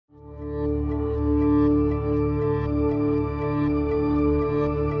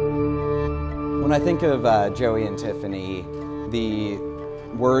When I think of Joey and Tiffany, the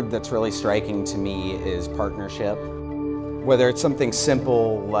word that's really striking to me is partnership. Whether it's something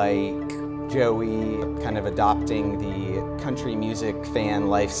simple like Joey kind of adopting the country music fan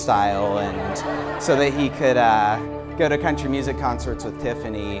lifestyle and so that he could go to country music concerts with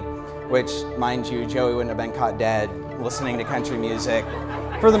Tiffany, which, mind you, Joey wouldn't have been caught dead listening to country music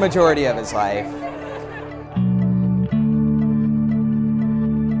for the majority of his life.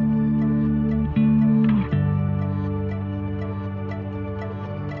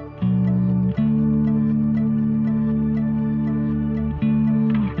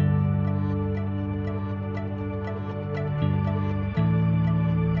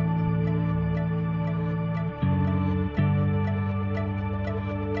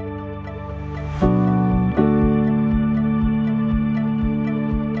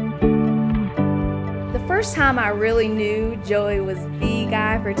 The first time I really knew Joey was the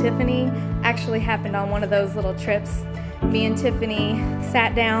guy for Tiffany actually happened on one of those little trips. Me and Tiffany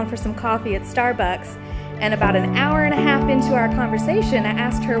sat down for some coffee at Starbucks, and about an hour and a half into our conversation, I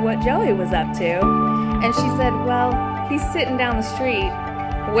asked her what Joey was up to, and she said, well, he's sitting down the street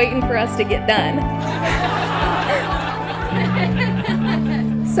waiting for us to get done.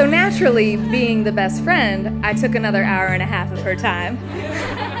 So naturally, being the best friend, I took another hour and a half of her time.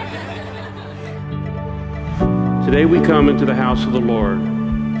 Today we come into the house of the Lord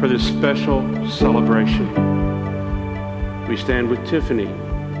for this special celebration. We stand with Tiffany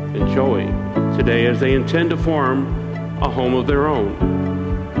and Joey today as they intend to form a home of their own.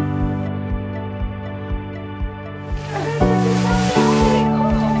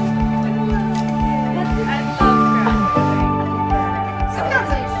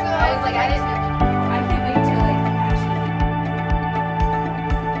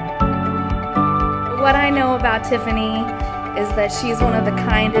 What I know about Tiffany is that she's one of the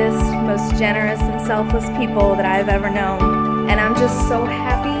kindest, most generous and selfless people that I've ever known. And I'm just so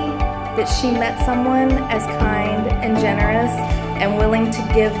happy that she met someone as kind and generous and willing to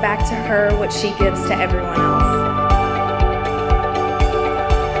give back to her what she gives to everyone else.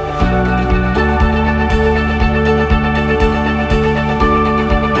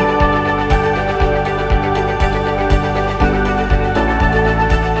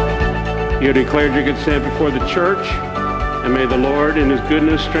 You have declared your consent before the church, and may the Lord in His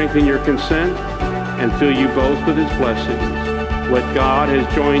goodness strengthen your consent and fill you both with His blessings. What God has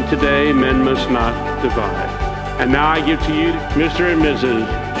joined today, men must not divide. And now I give to you Mr. and Mrs.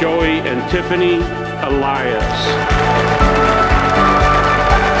 Joey and Tiffany Elias.